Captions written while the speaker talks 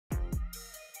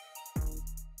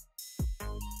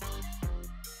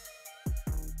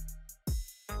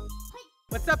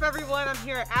What's up everyone, I'm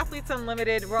here at Athletes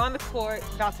Unlimited. We're on the court,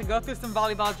 about to go through some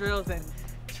volleyball drills and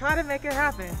try to make it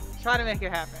happen.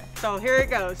 So here it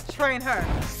goes, TrainHER.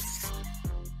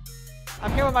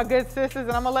 I'm here with my good sisters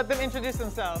and I'm gonna let them introduce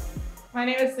themselves. My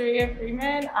name is Sareea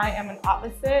Freeman. I am an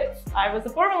opposite. I was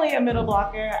formerly a middle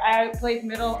blocker. I played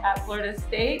middle at Florida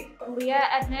State. Leah,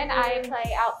 Edmond. I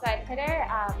play outside hitter.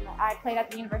 I played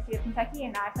at the University of Kentucky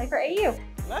and now I play for AU.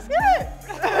 Let's get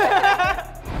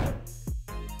it!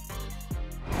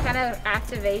 Kind of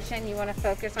activation, you want to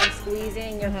focus on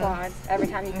squeezing your quads every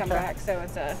time you come back, so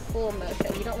it's a full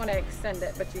motion. You don't want to extend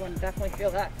it, but you want to definitely feel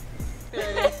that. There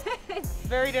it is.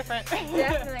 Very different.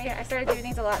 Definitely. I started doing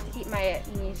these a lot to keep my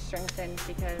knees strengthened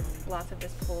because lots of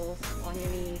just pulls on your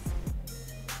knees.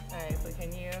 All right, so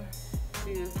can you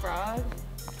do frog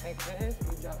like this?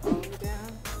 You drop all the way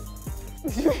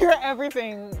down. You're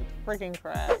everything freaking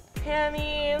crap.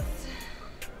 Hammies.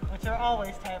 Which are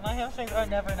always tight. My hamstrings are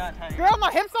never not tight. Girl, my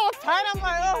hips all tight. I'm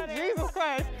like, oh, Jesus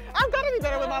Christ. I've got to be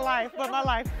better with my life, but my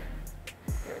life.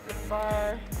 Here at this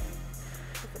bar.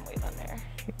 Put some weight on there.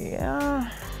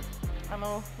 Yeah.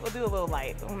 We'll do a little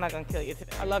light. I'm not going to kill you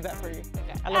today. I love that for you.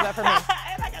 Okay. I love that for me.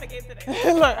 And I got a game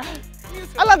today. Look,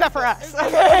 I love that for us.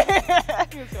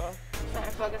 Okay. Mutual. Trying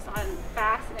to focus on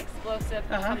fast and explosive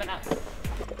coming up.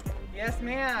 Yes,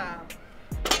 ma'am.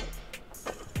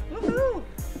 Woohoo!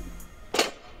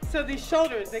 So these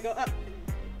shoulders, they go up.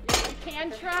 You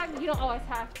can shrug, you don't always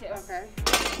have to. Okay.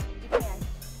 You can.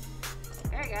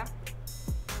 There you go.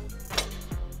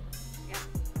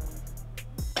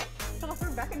 So I'll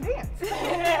turn back and dance.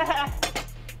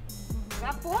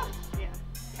 Got 4? Yeah.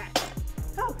 Okay.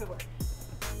 Oh, good work.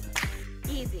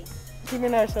 Easy.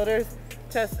 Keeping our shoulders,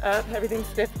 chest up, everything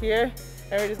stiff here.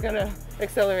 And we're just going to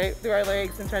accelerate through our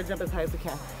legs and try to jump as high as we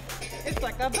can. It's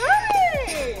like a birdie.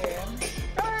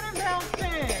 Go ahead and bounce in.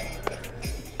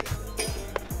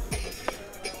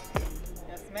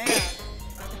 Yes, ma'am.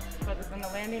 Focus on the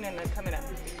landing and then coming up.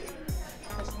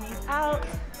 Push the knees out.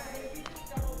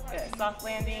 Good. Soft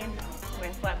landing.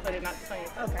 Land flat-footed, not just on your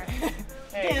toes. Okay.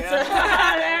 There you go.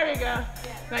 There we go.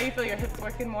 Now you feel your hips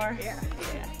working more. Yeah.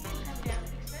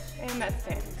 And that's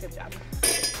it. Good job.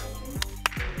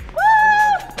 Woo!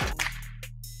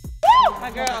 Woo!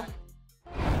 My girl.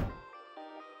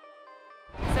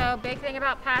 So big thing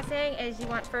about passing is you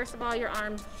want, first of all, your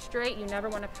arms straight. You never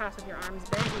want to pass with your arms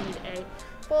bent. You need a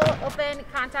full open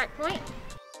contact point.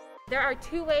 There are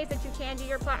 2 ways that you can do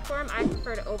your platform. I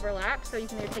prefer to overlap, so you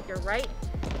can either take your right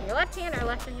in your left hand or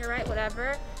left in your right,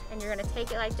 whatever, and you're gonna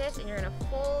take it like this and you're gonna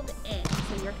fold in.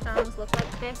 So your thumbs look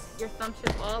like this. Your thumbs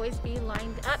should always be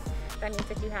lined up. That means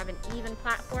that you have an even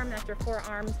platform, that your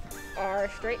forearms are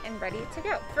straight and ready to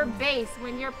go. For base,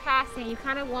 when you're passing, you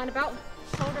kind of want about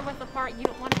shoulder width apart. You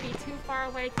don't want to be too far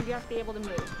away because you have to be able to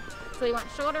move. So you want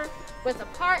shoulder width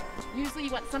apart. Usually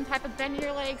you want some type of bend in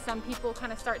your legs. Some people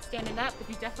kind of start standing up, but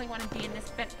you definitely want to be in this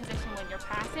bent position when you're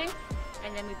passing.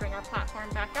 And then we bring our platform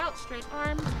back out, straight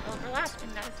arms, overlap,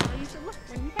 and that is how you should look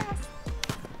when you pass.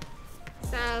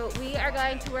 So we are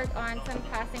going to work on some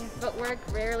passing footwork.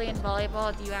 Rarely in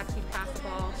volleyball do you actually pass the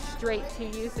ball straight to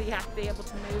you, so you have to be able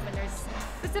to move, and there's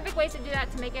specific ways to do that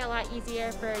to make it a lot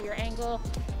easier for your ankle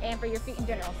and for your feet in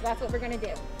general. So that's what we're gonna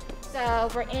do. So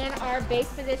we're in our base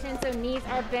position, so knees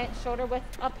are bent, shoulder width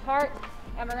apart,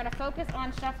 and we're gonna focus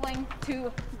on shuffling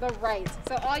to the right.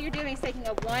 So all you're doing is taking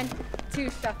a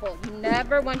 1-2 shuffle. You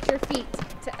never want your feet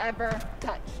to ever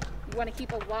touch. You wanna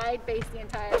keep a wide base the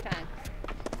entire time.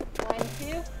 1, 2,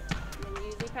 and then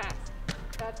usually pass.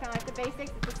 So that's kind of like the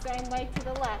basics. It's the same way to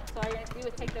the left. So all you're gonna do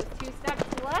is take those 2 steps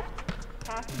to the left,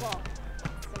 pass the ball.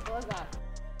 Simple as that.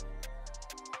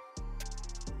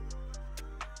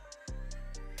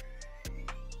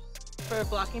 For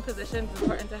blocking positions, it's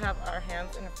important to have our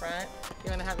hands in front. You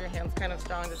want to have your hands kind of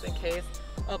strong just in case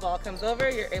a ball comes over,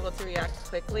 you're able to react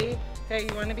quickly. Okay,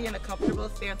 you want to be in a comfortable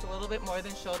stance, a little bit more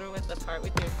than shoulder width apart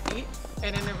with your feet,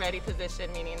 and in a ready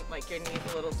position, meaning like your knees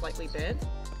a little slightly bent.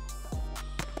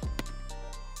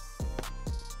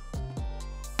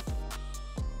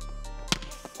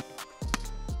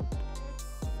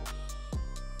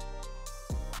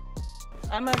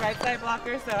 I'm a right side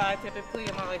blocker, so I typically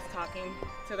am always talking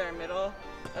to their middle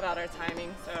about our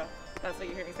timing. So that's what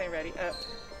you hear me say, ready, up,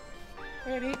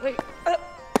 ready, wait, up,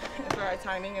 for our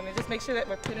timing. And then just make sure that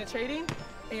we're penetrating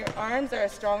and your arms are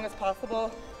as strong as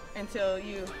possible until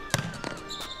you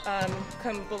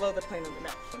come below the plane of the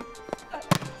mat.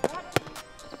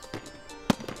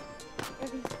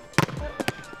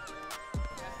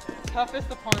 Toughest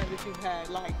opponent that you've had,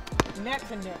 like neck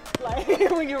to neck, like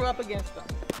when you were up against them.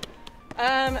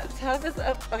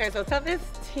 Toughest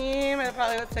team, I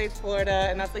probably would say Florida,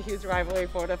 and that's a huge rivalry.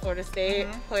 Florida State.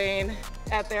 Playing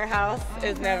at their house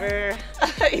is never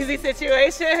an easy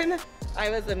situation. I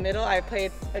was a middle. I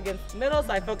played against middle,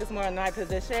 so I focused more on my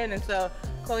position. And so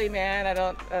Chloe Mann,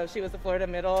 she was a Florida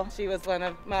middle. She was one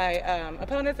of my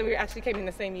opponents, and we actually came in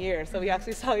the same year. So we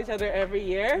actually saw each other every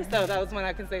year. So that was one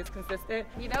I can say is consistent.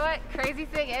 You know what crazy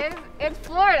thing is? It's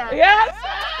Florida. Yes!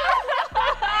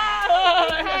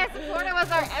 Because Florida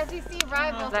was our SEC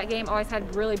rival. That game always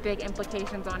had really big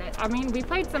implications on it. I mean, we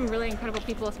played some really incredible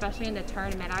people, especially in the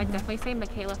tournament. I'd definitely say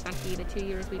Michaela Fecky, the 2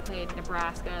 years we played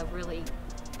Nebraska, really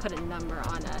put a number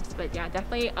on us. But yeah,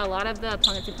 definitely a lot of the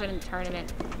opponents we played in the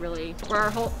tournament really were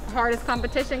our hardest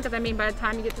competition, because I mean, by the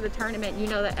time you get to the tournament, you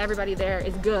know that everybody there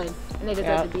is good and they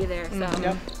deserve to be there.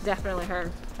 So definitely her.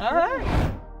 All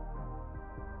right.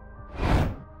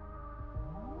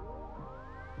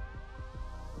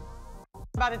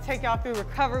 About to take y'all through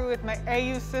recovery with my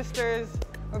AU sisters.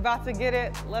 We're about to get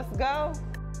it. Let's go.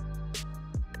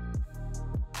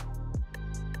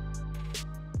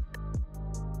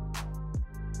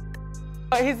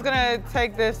 He's gonna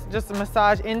take this just a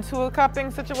massage into a cupping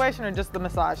situation, or just the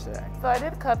massage today? So I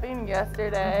did cupping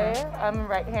yesterday. I'm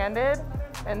right-handed,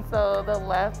 and so the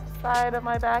left side of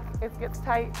my back, it gets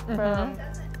tight from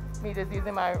me just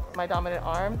using my dominant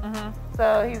arm.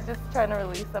 So he's just trying to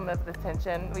release some of the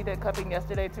tension. We did cupping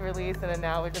yesterday to release, and then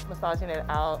now we're just massaging it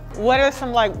out. What are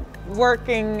some like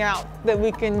working out that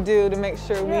we can do to make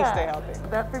sure we stay healthy?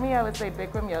 That for me, I would say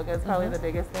Bikram yoga is probably the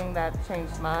biggest thing that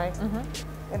changed my.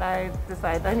 And I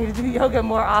decided I need to do yoga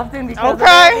more often because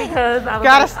because I was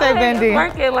gotta stay bendy. It's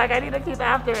working. Like I need to keep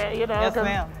after it, you know. Yes,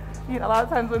 ma'am. You know, a lot of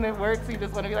times when it works, you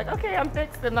just want to be like, okay, I'm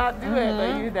fixed and not do it.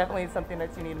 But you definitely it's something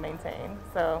that you need to maintain.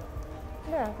 So,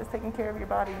 yeah, just taking care of your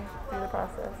body through the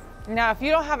process. Now, if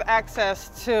you don't have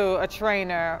access to a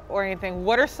trainer or anything,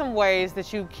 what are some ways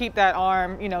that you keep that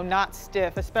arm, you know, not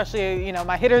stiff? Especially, you know,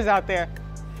 my hitters out there,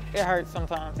 it hurts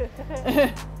sometimes.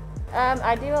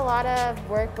 I do a lot of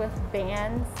work with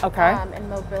bands and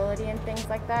mobility and things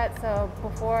like that. So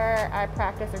before I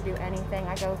practice or do anything,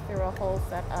 I go through a whole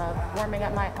set of warming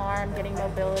up my arm, getting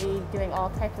mobility, doing all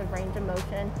types of range of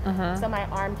motion, so my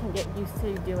arm can get used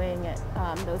to doing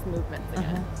those movements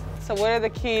again. So what are the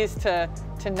keys to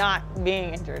not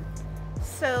being injured?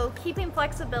 So keeping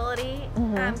flexibility,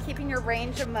 keeping your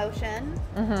range of motion,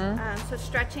 so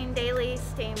stretching daily,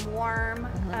 staying warm,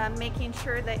 making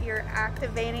sure that you're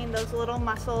activating those little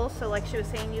muscles, so like she was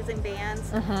saying, using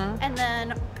bands, and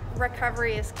then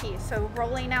recovery is key. So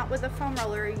rolling out with a foam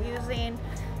roller, using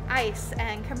ice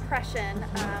and compression,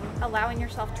 allowing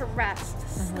yourself to rest.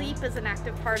 Sleep is an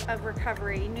active part of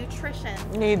recovery. Nutrition.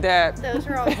 Need that. Those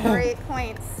are all great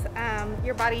points.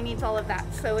 Your body needs all of that.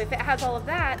 So if it has all of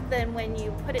that, then when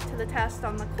you put it to the test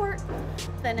on the court,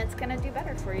 then it's going to do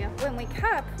better for you. When we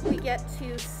cup, we get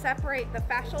to separate the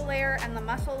fascial layer and the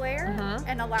muscle layer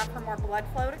and allow for more blood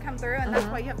flow to come through, and that's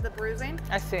why you have the bruising.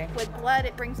 I see. With blood,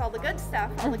 it brings all the good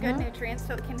stuff, all the good nutrients,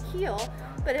 so it can heal,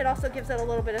 but it also gives it a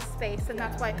little bit of space, and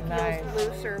that's why it feels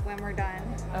looser when we're done.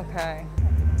 Okay.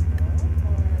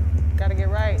 Gotta get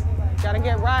right. Gotta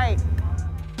get right.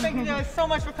 Thank you guys so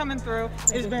much for coming through.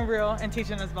 It's been real and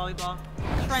teaching us volleyball.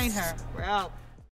 Train her. We're out.